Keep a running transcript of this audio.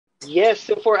Yes,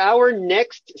 so for our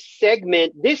next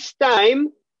segment, this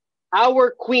time our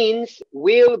queens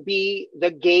will be the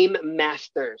game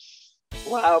masters.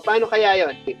 Wow, paano kaya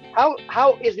yon?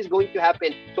 How is this going to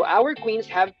happen? So our queens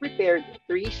have prepared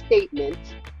three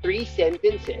statements, three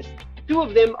sentences. Two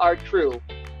of them are true,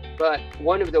 but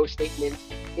one of those statements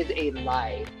is a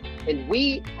lie. And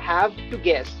we have to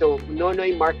guess. So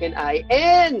Nonoy, Mark, and I,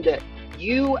 and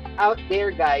you out there,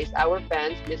 guys, our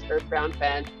fans, Miss Earth Crown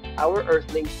fans, our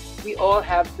Earthlings, we all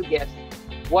have to guess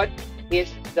what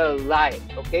is the lie.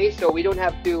 Okay, so we don't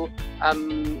have to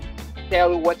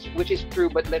tell which is true,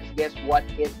 but let's guess what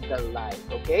is the lie.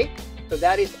 Okay, so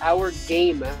that is our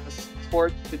game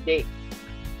for today.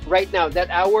 Right now, that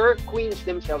our queens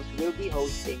themselves will be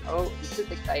hosting. Oh, this is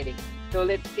exciting. So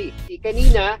let's see. Si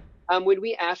kanina, when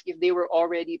we asked if they were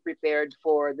already prepared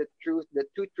for the two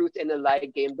truths and a lie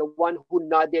game, the one who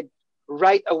nodded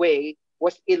right away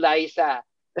was Eliza.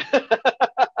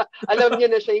 Alam niya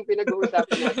na siya yung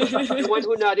pinag-uusapan natin. The one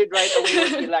who nodded right away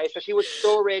was Eliza. She was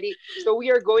so ready. So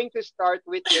we are going to start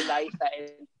with Eliza.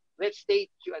 And let's stay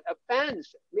tuned.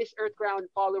 Fans, Miss Earth Crown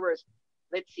followers,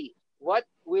 let's see. What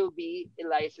will be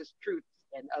Eliza's truths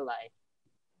and a lie?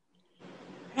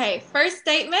 Okay, first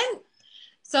statement.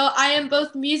 So I am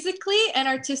both musically and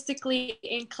artistically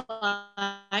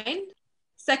inclined.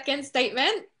 Second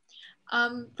statement.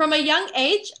 From a young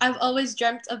age, I've always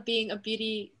dreamt of being a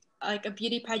beauty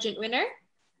pageant winner.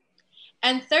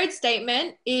 And third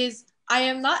statement is I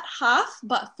am not half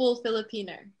but full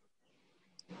Filipino.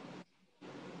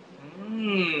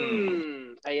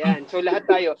 Ayan. So lahat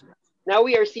tayo. Now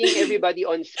we are seeing everybody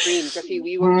on screen kasi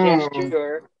we will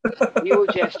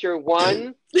gesture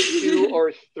 1, 2,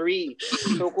 or 3.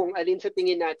 So kung alin sa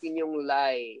tingin natin yung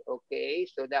lie, okay?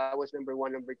 So that was number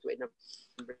 1, number 2, and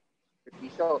number 3.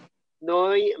 So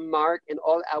Noy, Mark, and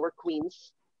all our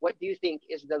queens, what do you think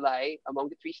is the lie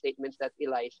among the three statements that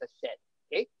Eliza said?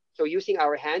 Okay? So using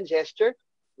our hand gesture,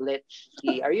 let's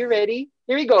see. Are you ready?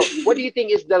 Here we go. What do you think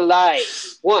is the lie?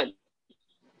 1,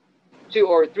 2,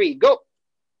 or 3. Go!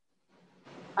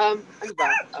 Ano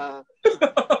ba?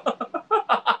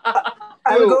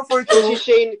 I'll go for 2. Si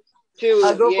Shane, 2.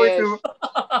 I'll go yes. for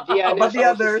 2. Diana But is the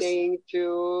also others? saying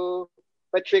 2.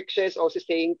 Patricia is also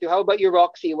saying 2. How about you,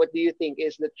 Roxy? What do you think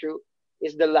is the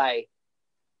lie?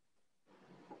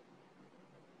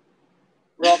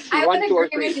 Roxy, I 1, would 2, or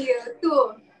agree 3? with you.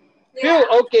 2. 2.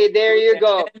 Okay, there you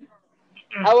go.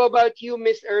 How about you,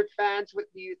 Miss Earth fans?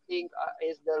 What do you think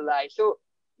is the lie? So,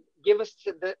 give us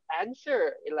the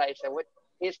answer, Eliza. What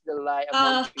is the lie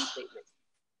among the three statements?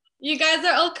 You guys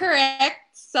are all correct.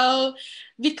 So,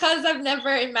 because I've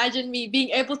never imagined me being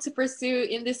able to pursue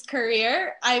in this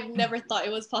career, I've never thought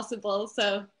it was possible.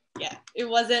 So, yeah, it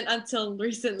wasn't until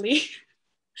recently.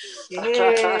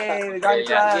 Yay! We got it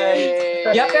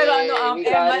right. Yeah, pero Emma,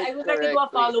 I would like to do a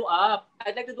follow-up.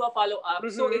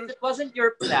 So if it wasn't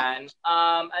your plan,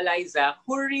 Eliza,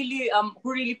 who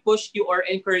really pushed you or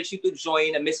encouraged you to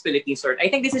join a Miss Philippines Earth? I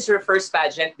think this is your first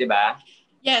pageant, di ba?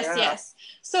 Yes, Yeah. yes.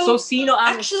 So who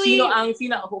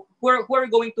are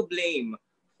going to blame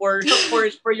for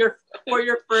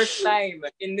your first time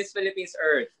in Miss Philippines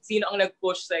Earth? Sino ang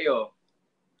nag-push sa'yo?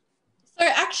 So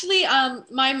actually,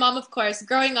 my mom, of course,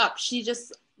 growing up, she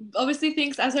just obviously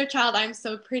thinks as her child, I'm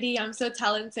so pretty, I'm so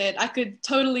talented, I could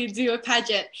totally do a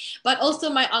pageant. But also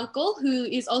my uncle, who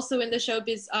is also in the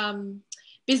showbiz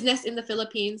business in the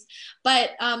Philippines.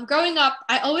 But growing up,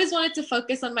 I always wanted to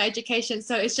focus on my education.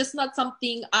 So it's just not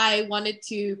something I wanted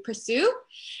to pursue.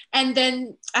 And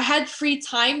then I had free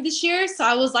time this year. So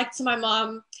I was like to my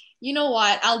mom, you know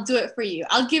what, I'll do it for you.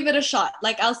 I'll give it a shot.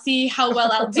 Like, I'll see how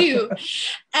well I'll do.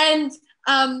 And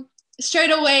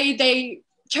straight away, they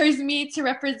chose me to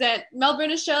represent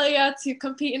Melbourne, Australia, to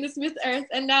compete in this Miss Earth.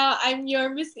 And now I'm your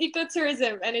Miss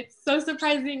Ecotourism. And it's so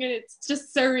surprising and it's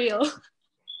just surreal.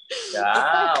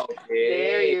 Yeah, okay.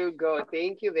 There you go.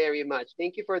 Thank you very much.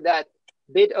 Thank you for that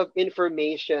bit of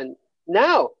information.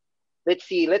 Now, let's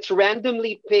see. Let's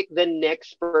randomly pick the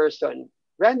next person.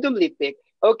 Randomly pick.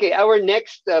 Okay, our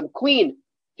next queen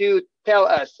to tell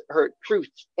us her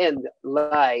truth and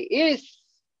lie is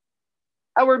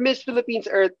our Miss Philippines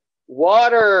Earth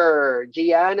Water.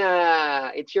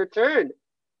 Gianna, it's your turn.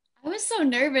 I was so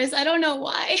nervous. I don't know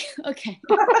why. Okay.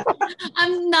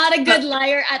 I'm not a good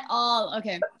liar at all.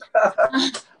 Okay.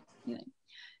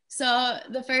 So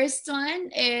the first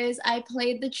one is I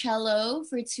played the cello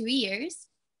for 2 years.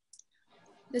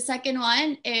 The second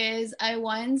one is I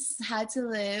once had to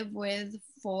live with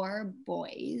 4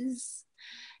 boys.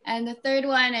 And the third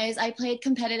one is I played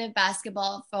competitive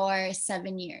basketball for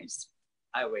 7 years.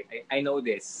 Wait, I know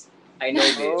this. I know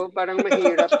this. Oh, parang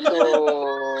mahirap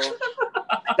to.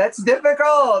 That's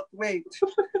difficult. Wait.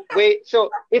 So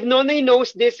if Nonoy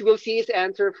knows this, we'll see his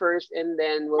answer first and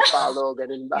then we'll follow.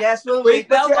 Ganun ba? Yes, we'll Wait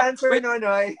wait. What's lang, your answer, wait.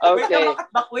 Nonoy? Okay.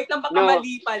 Wait lang, baka No.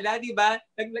 mali pala, di ba?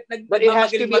 But it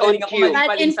has to be on cue.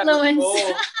 Bad influence.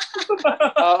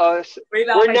 Wait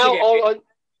lang, We're okay, now sige. all on.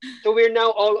 So we're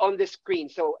now all on the screen.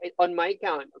 So on my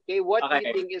count, okay, what do you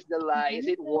Okay. think is the lie? Is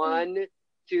it 1,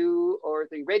 2, or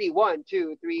 3? Ready? 1,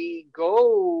 2, 3, go.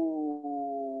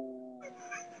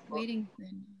 Waiting for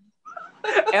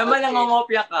Emma,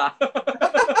 nangongopya ka.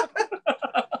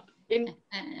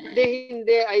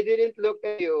 Hindi. I didn't look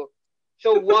at you.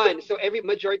 So 1. So every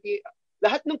majority,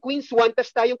 lahat ng queens 1,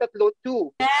 tas tayong tatlo 2. So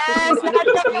sino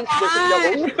the queens versus the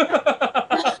host?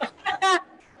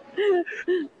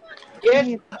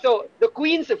 Yes. So the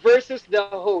queens versus the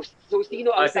host. So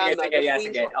sino ang Sige, tama? sige, The yeah,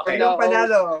 queens sige. or Okay. the Anong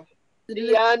panalo? host?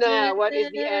 Diana, what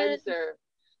is the answer?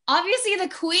 Obviously, the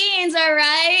queens are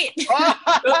right.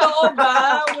 Totoo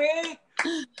ba? Wait.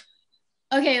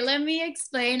 Okay, let me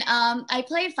explain. I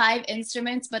play 5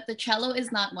 instruments, but the cello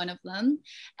is not one of them.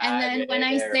 And then when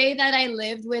I say that I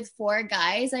lived with 4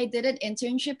 guys, I did an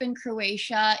internship in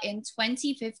Croatia in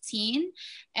 2015.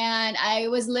 And I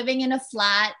was living in a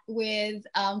flat with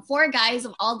 4 guys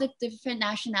of all the different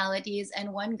nationalities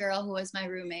and 1 girl who was my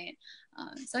roommate.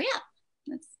 So yeah,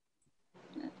 that's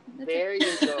There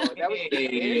you go. That was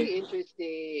very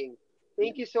interesting.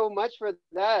 Thank you so much for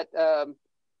that,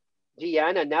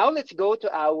 Gianna. Now let's go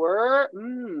to our,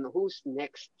 who's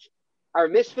next? Our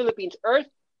Miss Philippines Earth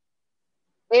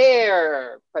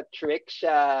Air,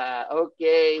 Patricia.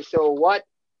 Okay, so what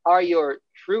are your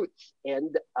truths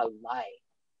and a lie?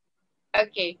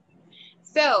 Okay.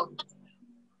 So,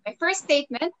 my first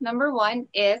statement, number 1,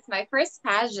 is my first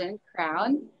pageant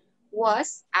crown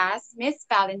was as Miss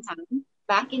Valentine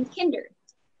back in kinder.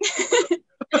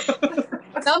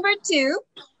 Number 2,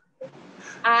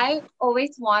 I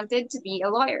always wanted to be a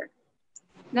lawyer.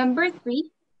 Number 3,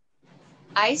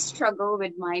 I struggle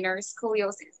with minor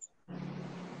scoliosis.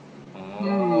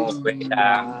 Wait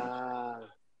lang.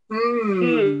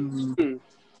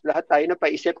 Lahat tayo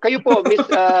napaisip. Kayo po, Miss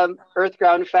Earth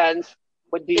Crown fans,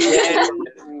 what do you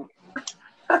think?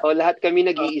 Lahat kami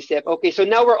nag-iisip. Okay, so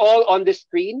now we're all on the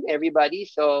screen, everybody.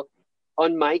 So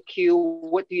on my cue,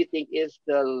 what do you think is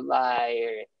the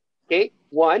lie? Okay,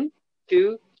 1,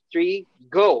 2, 3,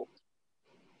 go.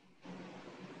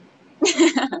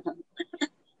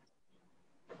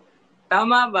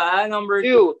 Tama ba? Number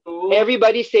 2. 2.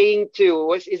 Everybody saying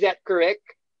 2. Is that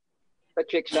correct,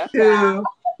 Patricia? 2.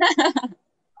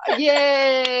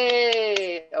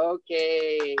 Yay!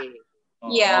 Okay.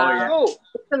 Yeah. Go.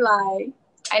 It's a lie.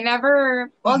 I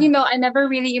never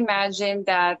really imagined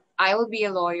that I will be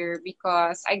a lawyer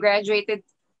because I graduated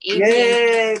AB.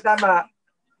 Yay! Tama.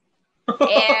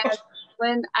 And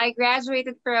when I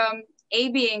graduated from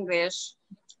AB English,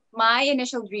 my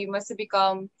initial dream was to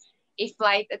become a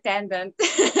flight attendant.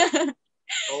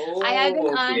 I had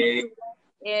an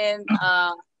aunt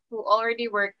who already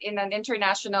worked in an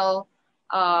international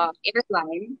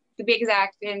airline, to be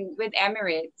exact, with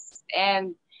Emirates.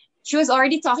 And she was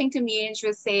already talking to me and she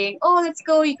was saying, "Oh, let's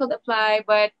go, you could apply."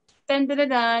 But then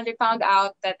they found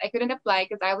out that I couldn't apply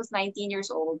because I was 19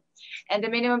 years old and the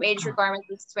minimum age requirement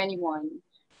was 21.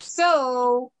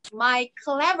 So my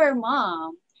clever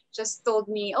mom just told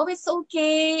me, "Oh, it's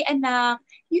okay, and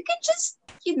you can just,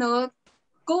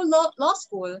 go law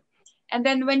school. And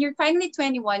then when you're finally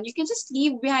 21, you can just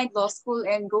leave behind law school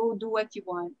and go do what you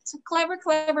want." So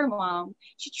clever mom.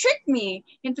 She tricked me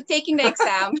into taking the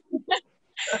exam.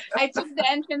 I took the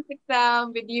entrance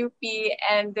exam with UP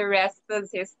and the rest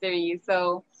was history.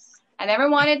 So I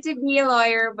never wanted to be a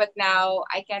lawyer, but now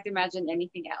I can't imagine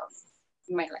anything else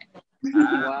in my life.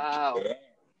 Wow.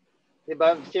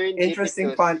 Diba?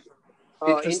 Interesting fun.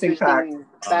 Interesting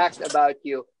fact about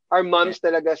you. Our moms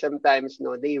talaga sometimes,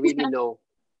 they really know.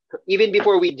 Even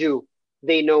before we do,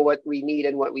 they know what we need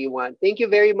and what we want. Thank you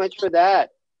very much for that.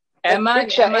 Emma,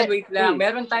 wait lang.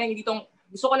 Meron tayong ditong,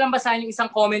 gusto ko lang basahin yung isang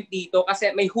comment dito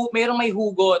kasi merong may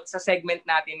hugot sa segment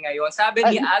natin ngayon. Sabi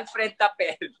ni Alfred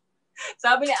Tapel,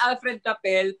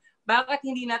 bakit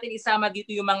hindi natin isama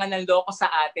dito yung mga nanloko sa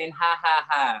atin? Ha, ha,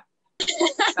 ha.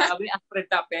 Sabi ni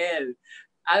Alfred Tapel,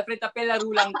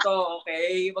 laro lang to,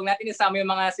 okay? Huwag natin isama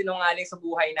yung mga sinungaling sa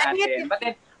buhay natin. But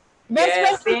then,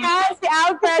 Best friend si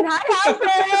Alfred. Hi,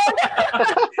 Alfred!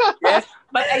 Yes,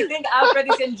 but I think Alfred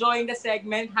is enjoying the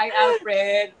segment. Hi,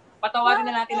 Alfred. Patawarin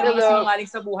na natin ang mga sinungaling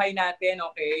sa buhay natin,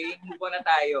 okay? Move on na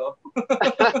tayo.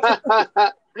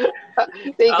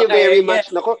 Thank you very much.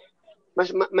 Yes. Nako,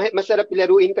 masarap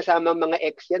laruin kasama mga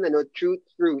ex yan, truth,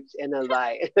 fruits, and a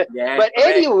lie. Yes, but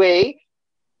anyway,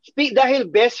 dahil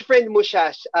best friend mo siya,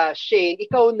 Shane,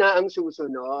 ikaw na ang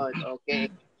susunod.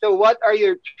 Okay? So, what are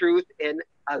your truth and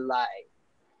a lie?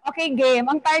 Okay, game.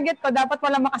 Ang target ko, dapat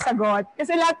wala makasagot.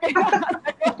 Kasi lahat kayo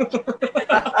makasagot.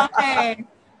 Okay.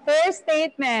 First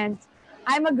statement,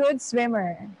 I'm a good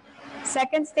swimmer.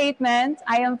 Second statement,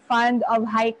 I am fond of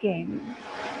hiking.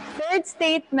 Third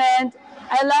statement,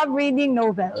 I love reading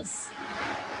novels.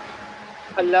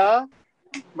 Hala,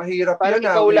 Mahirap parang yun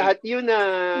ikaw wait. lahat yun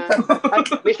Ay,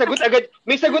 may sagot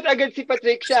agad si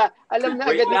Patricia. Alam na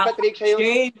agad ni Patricia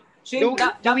yung... Shane,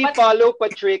 Do we follow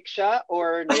Patricia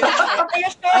or no?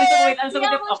 Ang sagot,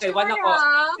 okay, one ako.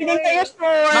 Hindi kayo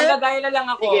sure. Magagaya na lang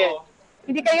ako. Sige.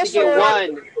 Hindi kayo Sige, sure.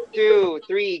 1, 2,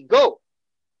 3, go!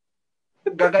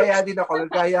 Gagaya din ako.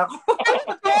 Gagaya ako.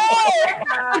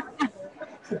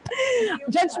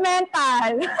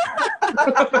 Judgmental.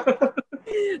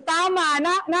 Tama.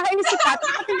 Nakainis si Pat.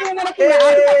 Hindi mo na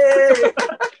Hey!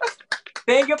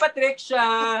 Thank you, Patricia.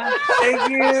 Thank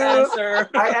you. Answer.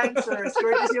 I answer.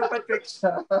 Courtesy of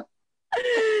Patricia.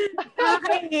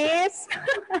 Nakainis.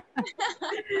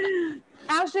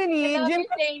 Actually, gym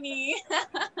ko,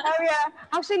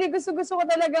 actually, gusto ko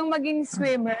talagang maging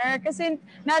swimmer. Kasi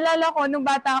naalala ko, nung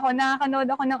bata ako, nakakanood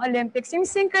ako ng Olympics. Yung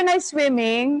synchronized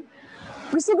swimming,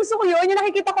 gusto ko yun. Yung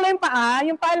nakikita ko lang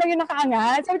yung paa lang yung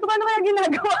nakaangat. Sabi ko, paano kaya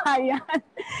ginagawa yan?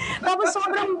 Tapos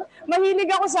sobrang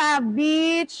mahilig ako sa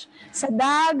beach, sa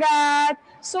dagat.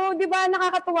 So, di ba,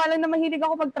 nakakatuwa lang na mahilig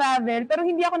ako pag-travel, pero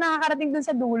hindi ako nakakarating dun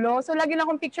sa dulo. So, lagi lang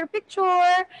akong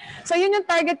picture-picture. So, yun yung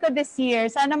target ko this year.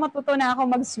 Sana matuto na ako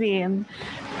mag-swim.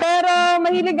 Pero,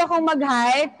 mahilig akong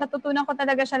mag-hike. Natutunan ko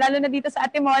talaga siya, lalo na dito sa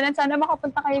Atimonan. Sana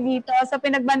makapunta kayo dito sa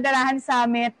Pinagbanderahan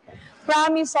Summit.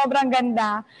 Promise, sobrang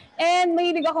ganda. And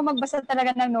mahilig ako magbasa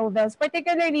talaga ng novels.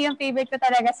 Particularly, yung favorite ko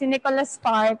talaga, si Nicholas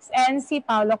Sparks and si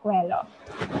Paulo Coelho.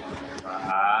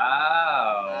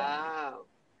 Wow.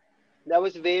 That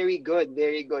was very good,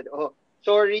 very good. Oh,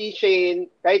 sorry, Shane.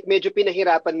 Kahit medyo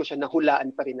pinahirapan mo siya,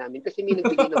 nahulaan pa rin namin kasi may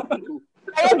nagbigay ng clue.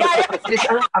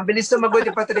 Ang bilis sumagot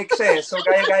ni Patricia eh. So,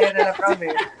 gaya-gaya na lang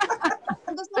kami.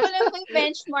 Gusto ko lang kung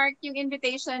benchmark yung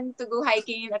invitation to go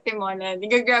hiking in Atimonan.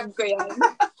 Nag-grab ko yan.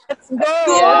 Let's go!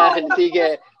 Yan,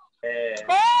 sige.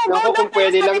 Naku, go kung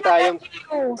pwede lang tayong...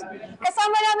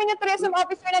 Kasama namin yung tourism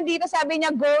officer nandito, sabi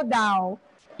niya, go daw.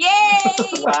 Yay!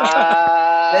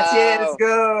 Wow! Let's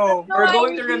go! We're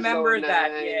going to That would be remember so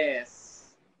that, nice. yes.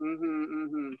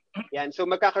 Yan, so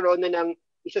magkakaroon na ng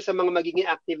isa sa mga magiging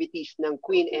activities ng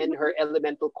Queen and her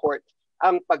elemental court,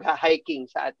 ang pagha-hiking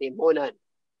sa Atimonan.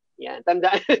 Yan,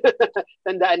 tandaan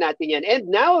natin yan. And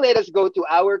now let us go to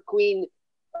our Queen,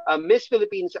 Miss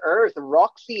Philippines Earth,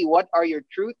 Roxy. What are your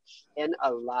truths and a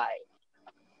lie?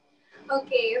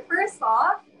 Okay, first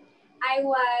off, I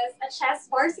was a chess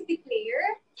varsity player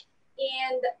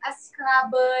and a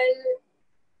Scrabble,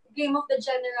 Game of the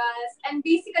Generals, and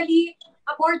basically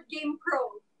a board game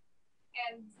pro.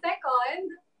 And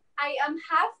second, I am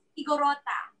half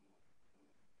Igorota.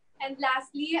 And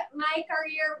lastly, my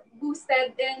career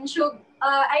boosted in show.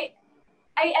 My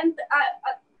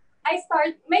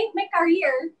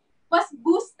career was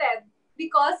boosted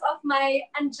because of my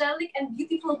angelic and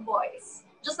beautiful voice,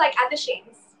 just like Ate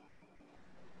Shane's.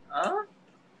 Huh?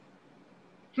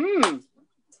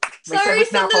 Sorry,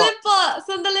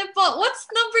 sandali po. What's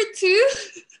number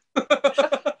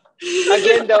 2?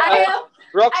 Again,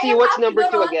 Roxy, what's number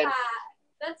 2 again?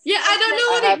 Yeah, I don't know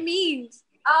what it means.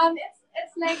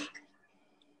 It's like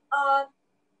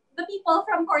the people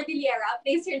from Cordillera,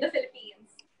 based here in the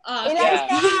Philippines.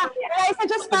 Eliza,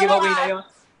 just follow up.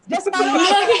 Just follow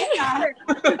up.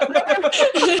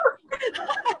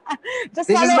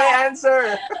 This is my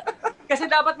answer.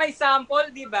 Kasi dapat may sample,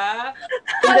 di ba?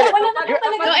 No,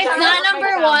 it's not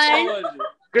number 1.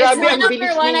 Grabe, It's not ang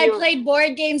bilis number 1. I ninyo. played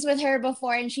board games with her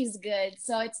before and she's good.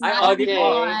 So it's not Ay, number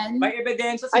po. 1. May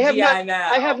ebidensya si I have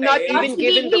Gianna. I have not okay? even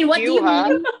given the What do cue, you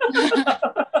ha? mean?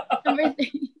 Number 3.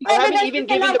 I haven't even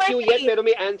given the cue yet, pero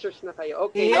may answers na kayo.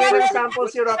 Okay. We'll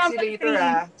sample si Roxy later,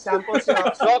 ha? Sample si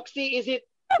Roxy. Roxy, is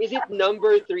it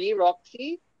number 3,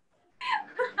 Roxy?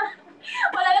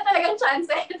 Wala na talagang chance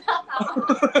eh.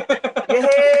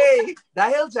 Yay!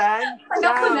 Dahil dyan,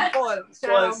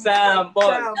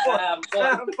 Sample.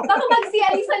 Baka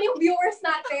magsialisan yung viewers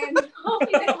natin.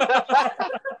 Okay.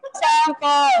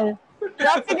 Sample.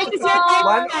 Roxy, this is your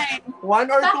time.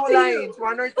 One or two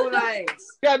lines.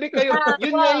 Grabe kayo.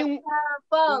 Yun nga yung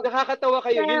nakakatawa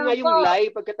kayo. Yun nga yung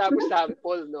lie pagkatapos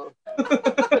sample, no?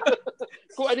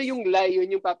 Kung ano yung lie, yun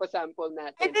yung papasample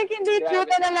natin. I think hindi true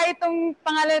talaga itong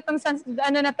pangalan itong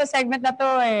segment na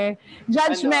to eh.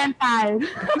 Judgmental.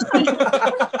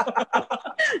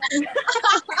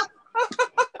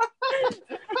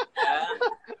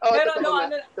 Pero totoo nga.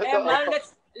 Totoo. Emma,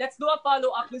 let's do a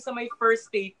follow-up dun sa my first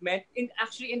statement.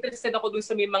 Actually, interested ako dun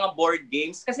sa may mga board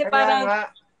games. Kasi parang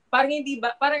hindi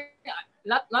ba, parang,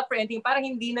 not for anything, parang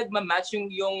hindi nagmamatch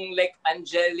yung like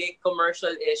angelic,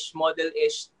 commercial-ish,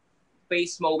 model-ish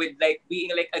face mo with like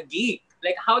being like a geek.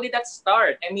 Like, how did that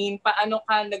start? I mean, paano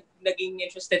ka naging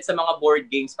interested sa mga board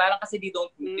games? Parang kasi they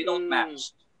don't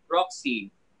match.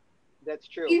 Roxy. That's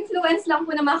true. Influence lang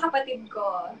po ng mga kapatid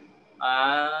ko.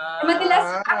 Ah.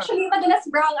 Madalas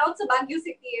brown out sa Baguio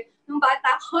City nung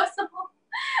bata ko.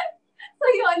 So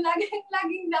yun,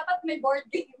 laging dapat may board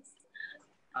games.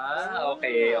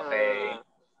 Okay.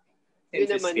 Yun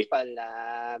naman pala.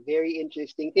 Very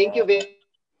interesting. Thank you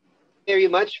very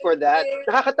much for that.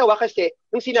 Nakakatawa kasi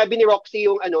nung sinabi ni Roxy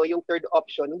yung third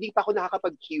option, hindi pa ako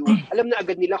nakakapag-queue. Alam na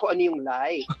agad nila kung ano yung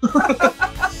lie.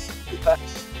 Diba?